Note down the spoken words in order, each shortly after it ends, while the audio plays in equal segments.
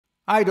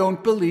I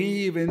don't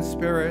believe in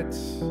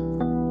spirits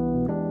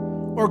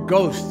or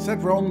ghosts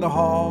that roam the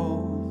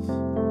halls.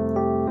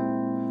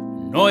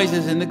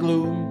 Noises in the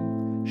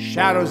gloom,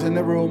 shadows in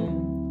the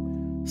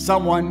room,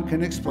 someone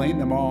can explain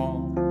them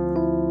all.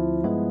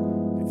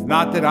 It's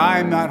not that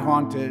I'm not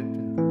haunted,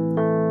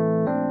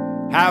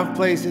 have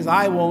places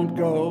I won't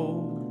go.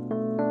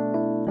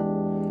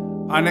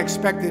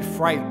 Unexpected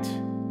fright,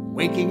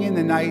 waking in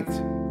the night,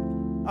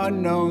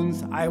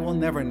 unknowns I will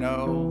never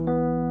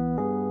know.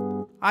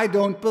 I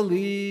don't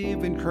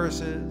believe in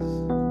curses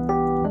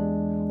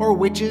or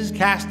witches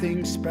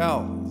casting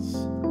spells.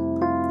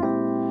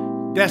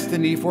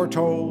 Destiny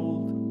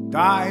foretold,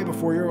 die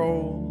before you're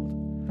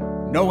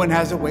old. No one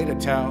has a way to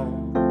tell.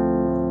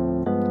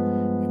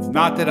 It's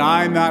not that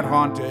I'm not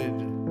haunted,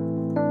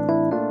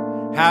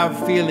 have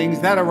feelings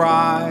that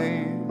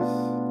arise.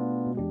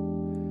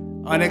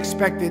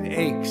 Unexpected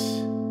aches,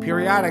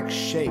 periodic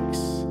shakes,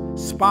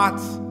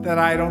 spots that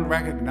I don't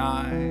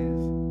recognize.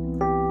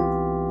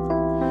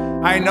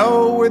 I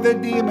know where the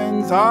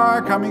demons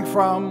are coming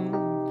from.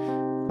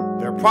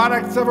 They're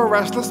products of a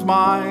restless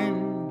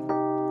mind.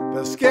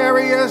 The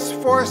scariest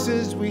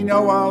forces we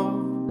know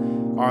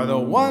of are the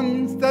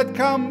ones that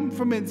come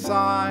from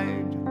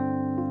inside.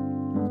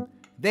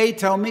 They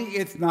tell me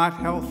it's not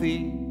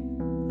healthy.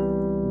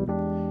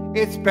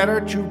 It's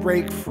better to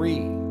break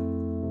free.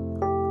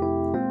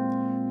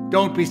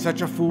 Don't be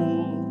such a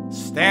fool.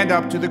 Stand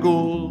up to the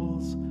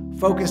ghouls.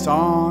 Focus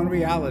on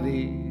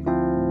reality.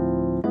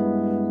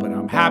 But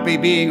I'm happy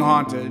being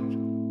haunted.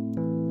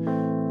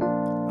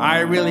 I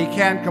really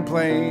can't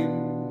complain.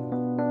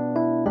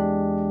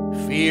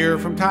 Fear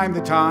from time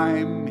to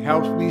time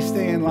helps me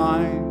stay in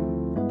line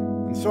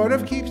and sort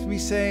of keeps me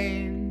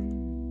sane.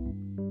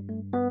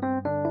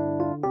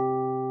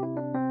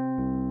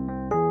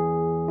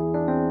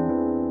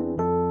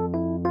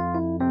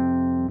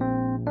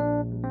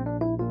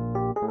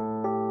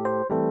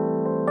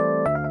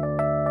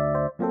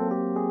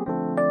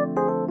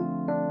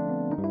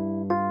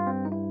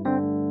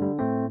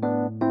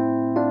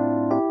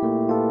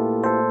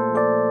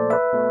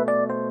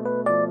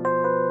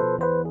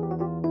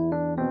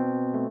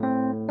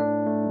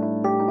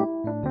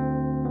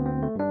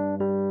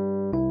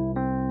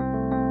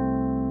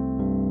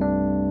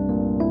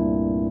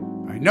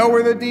 I know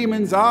where the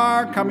demons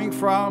are coming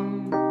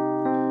from.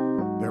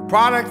 They're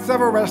products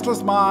of a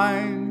restless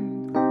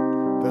mind.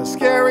 The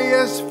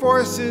scariest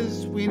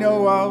forces we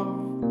know of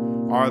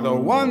are the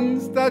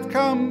ones that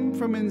come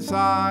from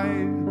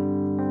inside.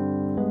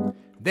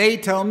 They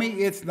tell me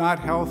it's not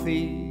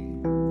healthy.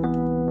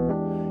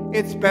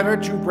 It's better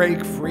to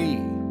break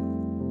free.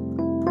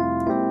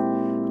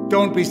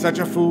 Don't be such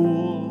a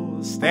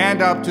fool.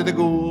 Stand up to the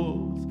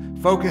ghouls.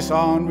 Focus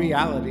on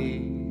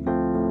reality.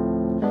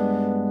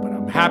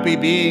 Happy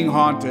being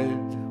haunted.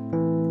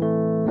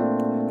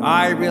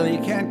 I really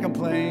can't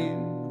complain.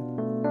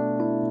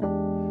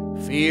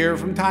 Fear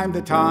from time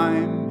to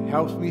time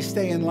helps me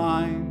stay in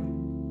line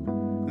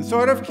and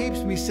sort of keeps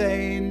me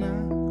sane.